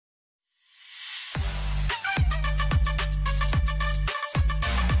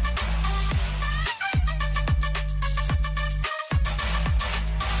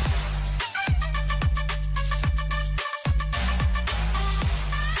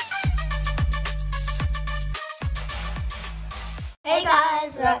Hey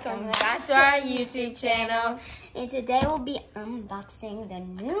guys, welcome back to our YouTube channel. And today we'll be unboxing the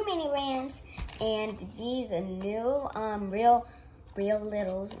new mini brands, and these are new real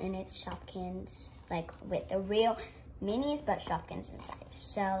littles, and it's Shopkins, like with the real minis but Shopkins inside.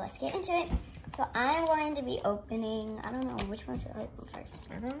 So let's get into it. So I'm going to be opening, I don't know, which one should I open first?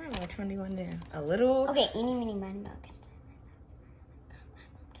 I don't know, which one do you want to do? A little? Okay, eeny, meeny, miny, moe.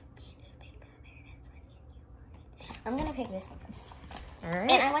 I'm gonna pick this one first. All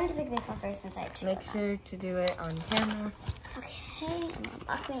right. And I wanted to pick this one first since I have two. Make sure to do it on camera. Okay, I'm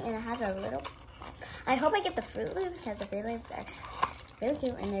unboxing, and it has a little. I hope I get the Fruit Loops because the Fruit Loops are really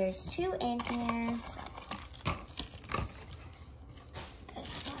cute, and there's two in here.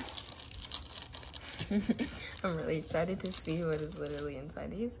 I'm really excited to see what is literally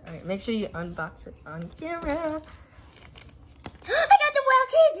inside these. All right, make sure you unbox it on camera. I got the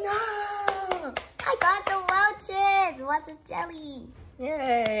Welch's! No! I got the Welch's! What's a jelly?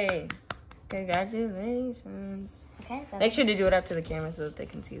 Yay! Congratulations. Okay, so make sure to do it up to the camera so that they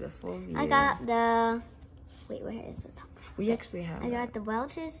can see the full view. I got the. Wait, where is the top? We actually have. I got the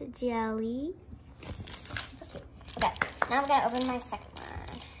Welch's jelly. Okay, now I'm gonna open my second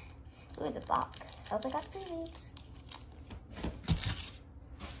one. Ooh, the box. Hope I got these.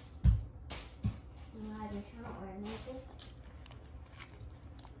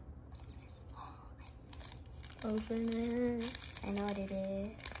 Open it. I know what it is.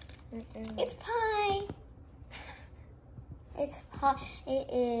 It's pie. It's pie. It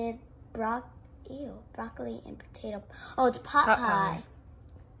is broccoli and potato. Oh, it's pot pie.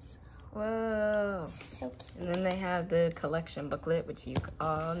 Whoa. So cute. And then they have the collection booklet, which you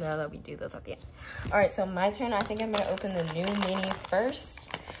all know that we do those at the end. All right, so my turn. I think I'm gonna open the new mini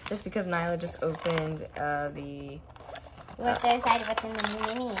first, just because Nyla just opened the. We're so excited what's in the new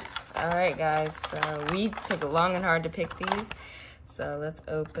mini. All right, guys. So we took long and hard to pick these. So let's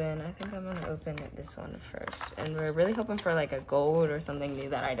open. I think I'm gonna open this one first, and we're really hoping for like a gold or something new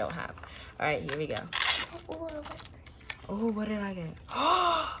that I don't have. All right, here we go. Oh, what did I get?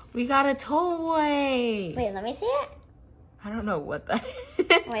 Oh, we got a toy. Wait, let me see it. I don't know what that is.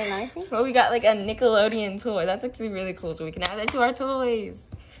 Wait, let me see. Well, we got like a Nickelodeon toy. That's actually really cool. So we can add that to our toys.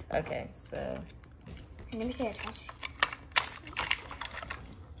 Okay, so. Let me see it.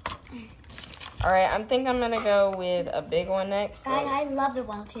 All right, I think I'm gonna go with a big one next. So Guys, I love the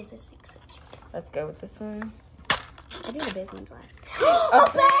Welch's. let's go with this one. I do the big ones last.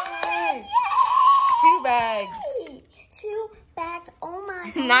 A bag! Two bags. Yay! 2 bags. Oh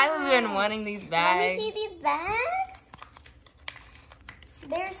my god. Nyla's been wanting these bags. Let me see these bags.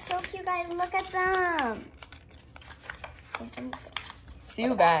 They're so cute, guys. Look at them.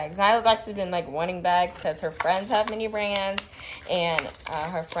 2 bags. Nyla's actually been like wanting bags because her friends have mini brands, and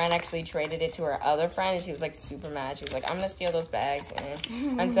her friend actually traded it to her other friend, and she was like super mad. She was like, I'm gonna steal those bags,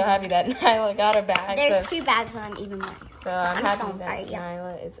 and I'm so happy that Nyla got a bag. There's 2 bags on even more. So I'm happy that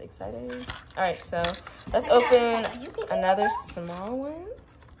Nyla is excited. All right, so let's open another small one.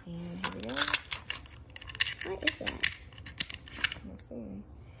 And here we go. What is that? Let's see.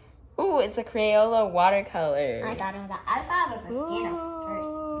 Ooh, it's a Crayola watercolor. I thought it was that. I thought it was a scanner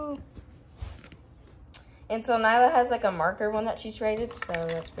first. And so Nyla has like a marker one that she traded, so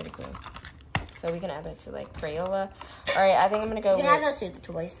that's pretty cool. So we can add that to like Crayola. All right, I think I'm gonna go with add those to the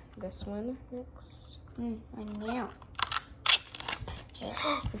toys. This one next. My nails.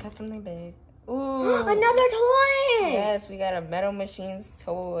 We got something big. Ooh. Another toy! Yes, we got a Metal Machines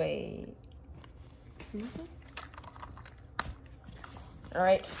toy. All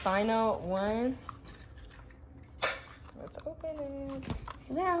right, final one. Let's open it.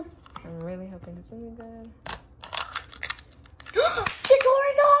 Yeah. I'm really hoping it's something good. The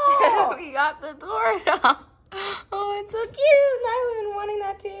door doll! We got the door doll. Oh, it's so cute. Nyla's been wanting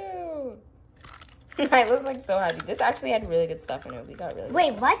that too. Nyla's like so happy. This actually had really good stuff in it. We got really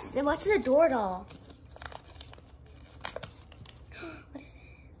Wait, what's the door doll? What is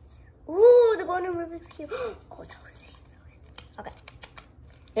this? Ooh, the golden Rubik's Cube. Oh, those things. Okay.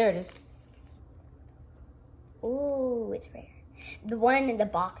 There it is. Ooh, it's rare. The one in the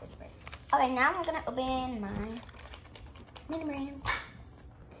box is rare. Okay, now I'm gonna open my mini brand.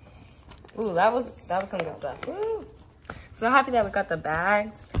 Ooh, that was some good stuff. Ooh. So happy that we got the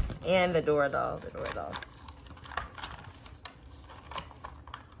bags and the door doll.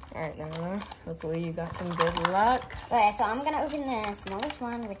 All right, now hopefully you got some good luck. Okay, so I'm gonna open the smallest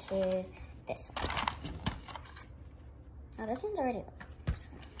one, which is this one. Oh, this one's already open.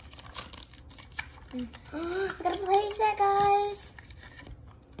 I got a play set, guys.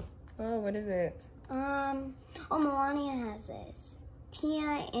 Oh, what is it? Oh, Melania has this.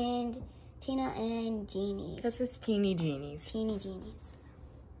 Tia and Tina and Genies. This is Teeny Genies. Teeny Genies.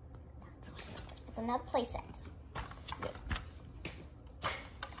 It's another play set.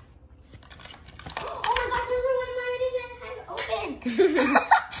 Oh my gosh, there's one open.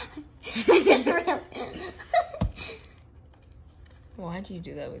 Why'd you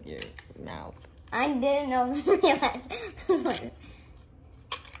do that with your mouth? I didn't know.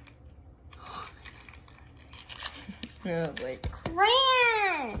 I was like,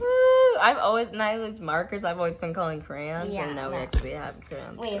 Crayon! woo! I've always, Nyla's markers, I've always been calling crayons, Yeah, and now we no. actually have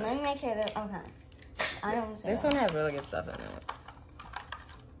crayons. Wait, so. let me make sure that, okay. I don't see This that. one has really good stuff in it.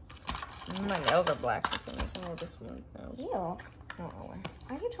 My nails are black, so I saw this one. Nails. Ew. I don't know why.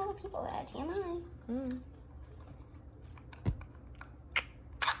 Why do you tell the people that? TMI. Mm.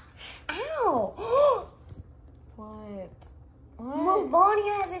 Ow! What? My body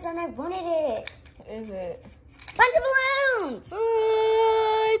has this and I wanted it. What is it? Bunch of balloons!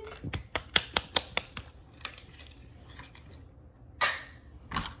 What?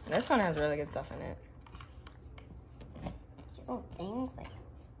 This one has really good stuff in it. Just little things like,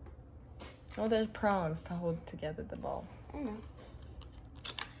 Oh, there's prongs to hold together the ball. I don't know.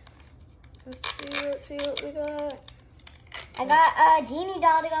 Let's see what we got. I got a genie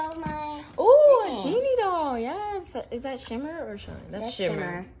doll to go with my. Oh, thing. a genie doll. Yes. Is that shimmer or shine? That's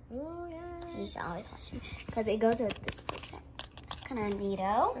Shimmer. Oh, yeah. You should always watch it because it goes with this set. Kind of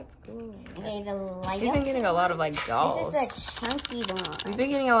neato. That's cool. Okay, the light We've up. been getting a lot of like dolls. This is the chunky We've one.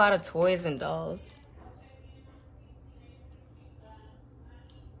 been getting a lot of toys and dolls.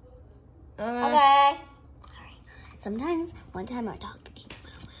 Okay. Alright. Sometimes, one time our dog ate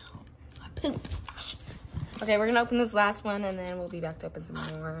boo-boo. Okay, we're gonna open this last one and then we'll be back to open some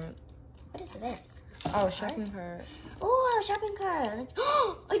more. What is this? Oh, shopping cart. Oh, a shopping cart.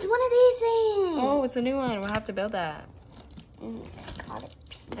 It's one of these things. Oh, it's a new one. We'll have to build that. Got it.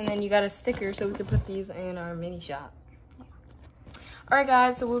 And then you got a sticker so we can put these in our mini shop. Alright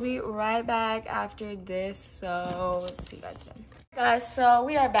guys, so we'll be right back after this. So let's see you guys then. Guys, so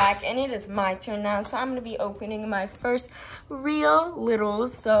we are back and it is my turn now. So I'm going to be opening my first Real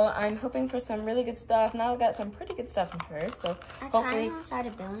Littles. So I'm hoping for some really good stuff. Now I got some pretty good stuff in hers. So I hopefully... kind of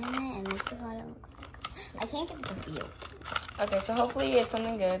started building it and this is what it looks like. I can't get the view. Okay, so hopefully it's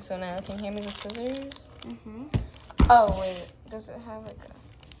something good. So now can you hand me the scissors? Mm-hmm. Oh, wait. Does it have like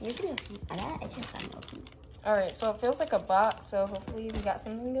a... You can just, I just got it open. Alright, so it feels like a box. So hopefully we got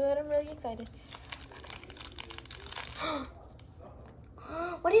something good. I'm really excited.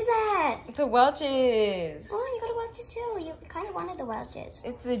 What is that? It's a Welch's. Oh, you got a Welch's too. You kind of wanted the Welch's.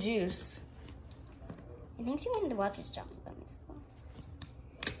 It's the juice. I think she wanted the Welch's chocolate gummies.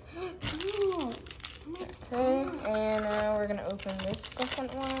 Oh. Okay, and now we're gonna open this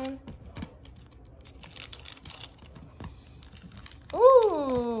second one.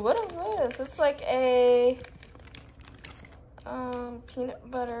 Ooh, what is this? It's like a peanut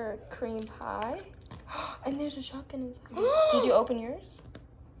butter cream pie. And there's a shotgun inside. Did you open yours?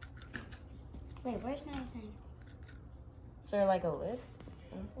 Wait, where's my thing? Is there like a lid?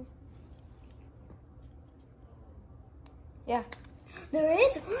 Yeah. There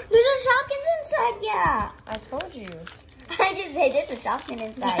is. There's a shotgun inside. Yeah. I told you. I just said there's a shotgun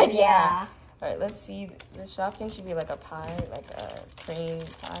inside. Yeah. All right, let's see. The shotgun should be like a pie, like a cream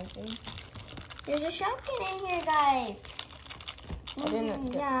pie thing. There's a shotgun in here, guys. I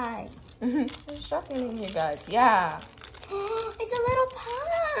didn't. Yeah. There's a shotgun in here, guys. Yeah. It's a little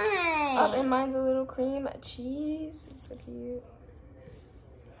pie. Oh, and mine's a little cream cheese. It's so cute.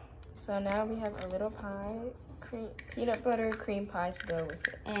 So now we have a little pie, peanut butter cream pie to go with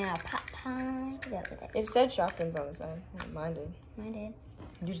it. And a pot pie to go with it. It said shotguns on the side. Mine did. Mine did.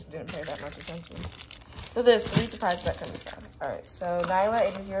 You just didn't pay that much attention. So there's 3 surprises that come inside. All right, so Nyla,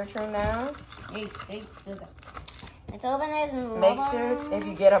 it is your turn now. Let's open this and Make sure if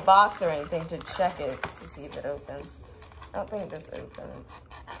you get a box or anything to check it to see if it opens. I don't think this opens.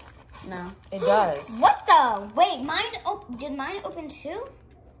 No. It does. What the? Wait, did mine open too?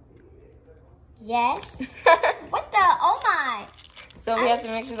 Yes. What the? Oh my. So we have to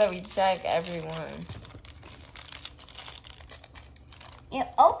make sure that we check every one. It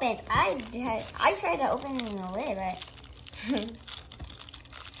opens. I tried to open the lid, but.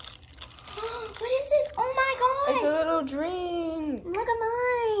 What is this? Oh my gosh. It's a little drink. Look at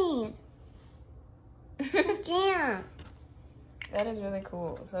mine. Damn. That is really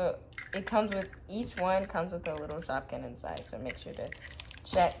cool. So it comes with, each one comes with a little shotgun inside. So make sure to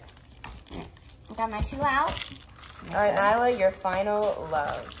check. I got my 2 out. All right, Nyla, your final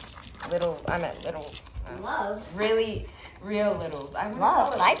loves. Little. Love. Really, real littles.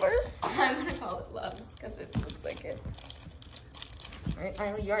 Love. Viper. I'm gonna call it loves because it looks like it. Right,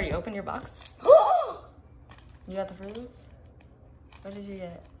 Miley, you already opened your box? You got the Fruit Loops? What did you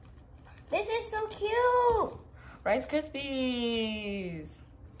get? This is so cute. Rice Krispies.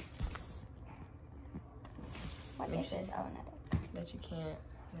 What is this? Oh, another. That you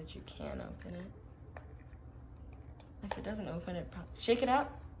can open it. If it doesn't open it, shake it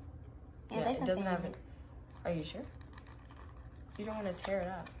up. Yeah, there's it doesn't something have in it. Are you sure? So you don't want to tear it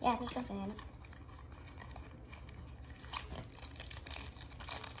up. Yeah, there's something in it.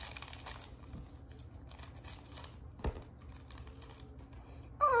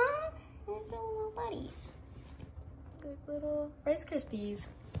 Aww, there's the little buddies. Like little Rice Krispies.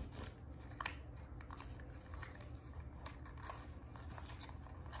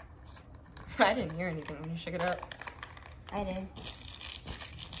 I didn't hear anything when you shook it up. I did.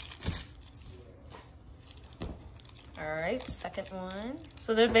 All right, second one.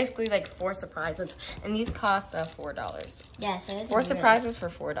 So they're basically like 4 surprises, and these cost $4. Yeah, so it's 4 surprises for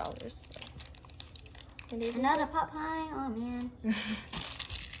 $4. Another pot pie? Oh, man.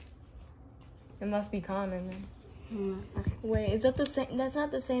 It must be common then. Okay. Wait, is that the same? That's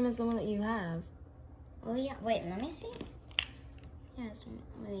not the same as the one that you have. Oh, yeah. Wait, let me see. Yes.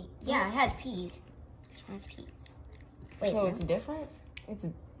 Wait. Yeah, it has peas. It has peas. Wait. So it's different? It's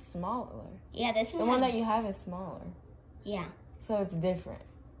smaller. Yeah, this one. The one that you have is smaller. Yeah. So it's different.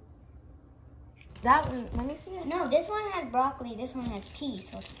 That one, let me see it. No, this one has broccoli. This one has peas,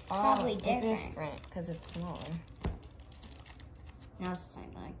 so it's probably different. It's different because it's smaller. No, it's the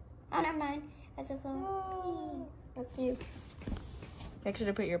same thing. Oh, never mind. That's a little. Oh, that's cute. Make sure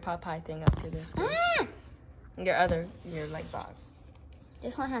to put your Popeye thing up to this. Ah! Your like box.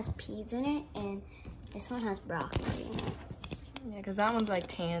 This one has peas in it, and this one has broccoli in it. Yeah, because that one's like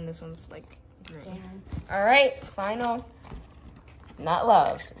tan. This one's like green. Yeah. All right, final. Not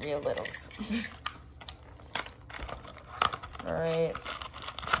Loves, Real Littles. All right.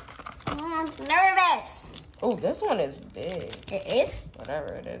 Nervous. Oh, this one is big. It is?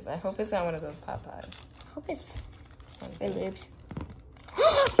 Whatever it is. I hope it's not one of those Popeyes. I hope it's Something. Fruit Loops.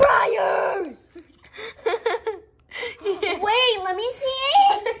 Briars! Wait, let me see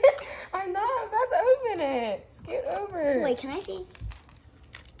it. I'm about to open it. Scoot over. Wait, can I see?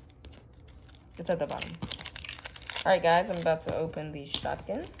 It's at the bottom. All right, guys, I'm about to open the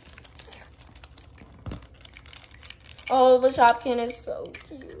Shopkin. Oh, the Shopkin is so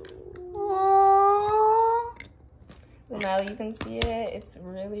cute. Aww. So now you can see it. It's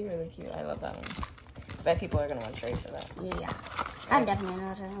really, really cute. I love that one. I bet people are going to want to trade for that. Yeah. I'm definitely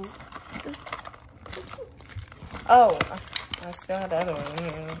not at home. Oh, I still have the other one in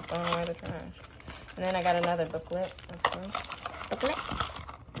here. Throwing away the trash. And then I got another booklet, of course. Booklet?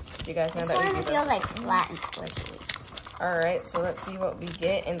 You guys know This that we one do feels those. like flat and squishy. All right, so let's see what we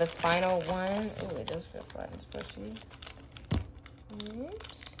get in the final one. Oh, it does feel flat and squishy. All right.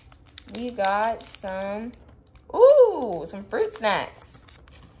 We got some, some fruit snacks.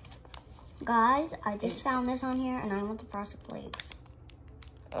 Guys, I just found this on here, and I want the Frosted Flakes.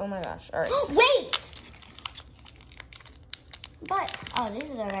 Oh my gosh, all right. Wait! But, oh, this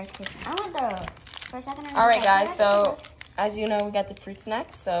is a Rice Krispies. I want the, for a second. All right, guys, so as you know, we got the fruit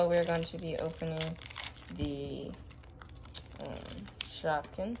snacks, so we're going to be opening the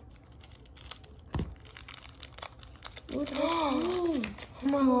Shopkin. Oh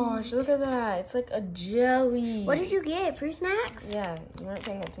my gosh, look at that. It's like a jelly. What did you get? Fruit snacks? Yeah, you weren't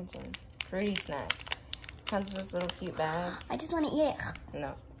paying attention. Fruity snacks. Comes in this little cute bag. I just want to eat it.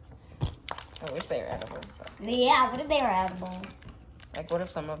 No. I wish they were edible. But, Yeah, what if they were edible? like, what if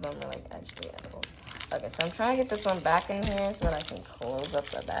some of them are, like, actually edible? Okay, so I'm trying to get this one back in here so that I can close up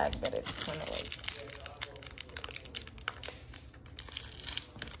the bag, but it's kind of like...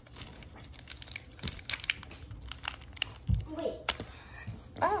 Wait,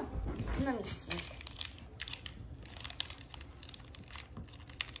 Oh, let me see.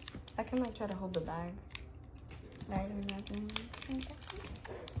 I can, like, try to hold the bag.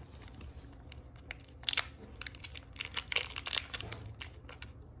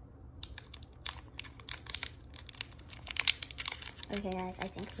 Okay, guys, I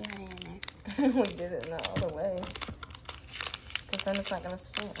think we got it in there. We did it not all the way. Because then it's not going to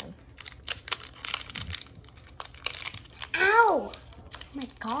stand. Ow! Oh my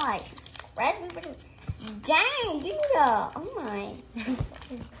god. Raspberry. Dang, dude. Oh my.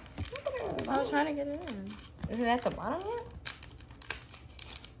 I was trying to get it in. Is it at the bottom yet?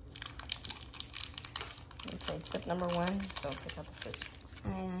 Okay, tip number 1. Don't take out the fish.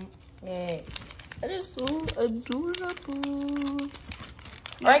 Alright. Yay. That is so adorable.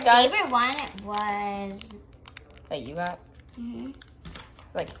 My Alright, guys. favorite one was... That you got?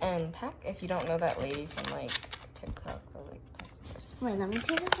 Like, and pack, if you don't know that lady from, like, TikTok or, like, Pack First. Wait, let me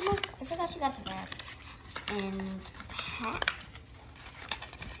take this one. I forgot you got the bag. And hat.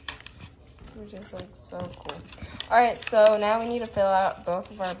 Which is like so cool. All right, so now we need to fill out both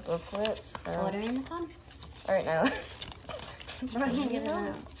of our booklets. So. Order in the comments. All right, now.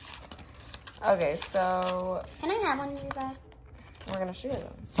 Okay, so. Can I have one of these bags? We're gonna share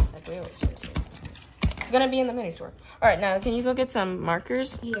them. Like we always share. It's gonna be in the mini store. All right, now can you go get some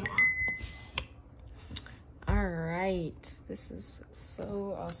markers? Yeah. All right, this is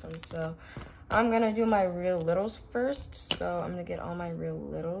so awesome. So I'm gonna do my Real Littles first. So I'm gonna get all my Real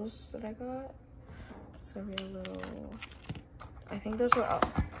Littles that I got. So Real Little, I think those were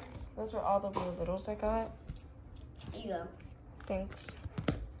all the Real Littles I got. Here you go. Thanks.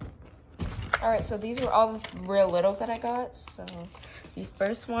 All right, so these were all the Real Littles that I got. So the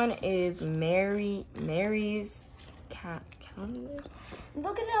first one is Mary's Cat Calendar.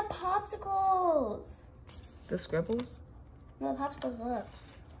 Look at the popsicles. The scribbles. No, the popsicles, look.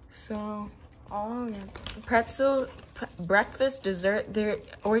 So, oh yeah, breakfast, dessert. They're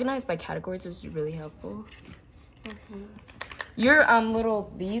organized by categories, which is really helpful. Mm-hmm. Your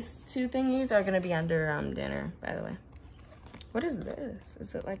these two thingies are gonna be under dinner, by the way. What is this?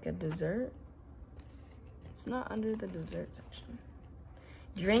 Is it like a dessert? It's not under the dessert section.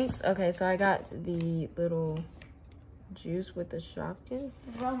 Drinks. Okay, so I got the little juice with the Shopkin.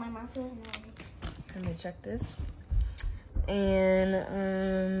 Bro, my marker is ready. Let me check this. And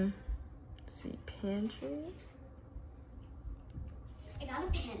let's see, pantry. I got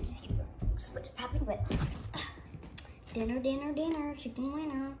a pen to see what's popping with. Dinner, chicken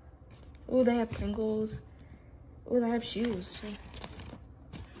winner. Oh, they have Pringles. Oh, they have shoes.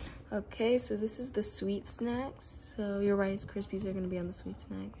 Okay, so this is the sweet snacks. So your Rice Krispies are gonna be on the sweet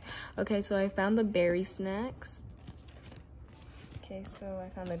snacks. Okay, so I found the berry snacks. Okay, so I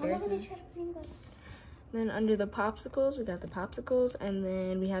found the berry snacks. Then under the popsicles, we got the popsicles, and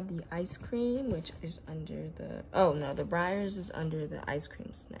then we have the ice cream, which is under the, oh no, the Breyers is under the ice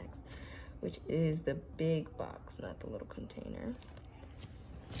cream snacks, which is the big box, not the little container.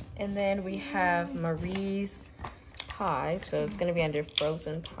 And then we have Marie's pie, so it's gonna be under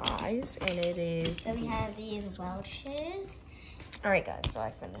frozen pies, and it is. So we have these Welch's. All right, guys, so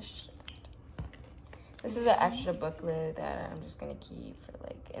I finished. This is an extra booklet that I'm just gonna keep for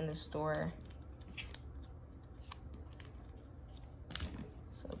like in the store.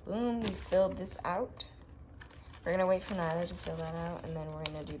 So boom, we filled this out. We're gonna wait for Nyla to fill that out, and then we're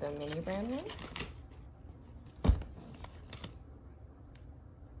gonna do the mini brand one.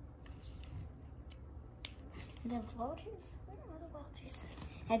 The Welch's? Where are the Welch's?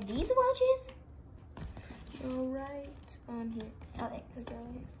 Have these Welch's? All right, on here. Oh, thanks.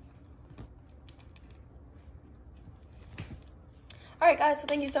 All right, guys, so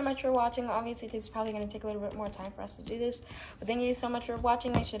thank you so much for watching. Obviously, this is probably going to take a little bit more time for us to do this, but thank you so much for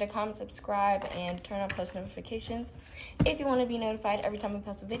watching. Make sure to comment, subscribe, and turn on post notifications if you want to be notified every time we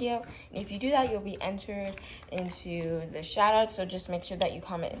post a video. And if you do that, you'll be entered into the shout out. So just make sure that you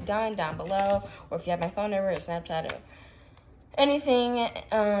comment done down below, or if you have my phone number or Snapchat or anything,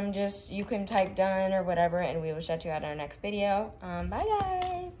 just you can type done or whatever, and we will shout you out in our next video. Bye,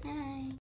 guys.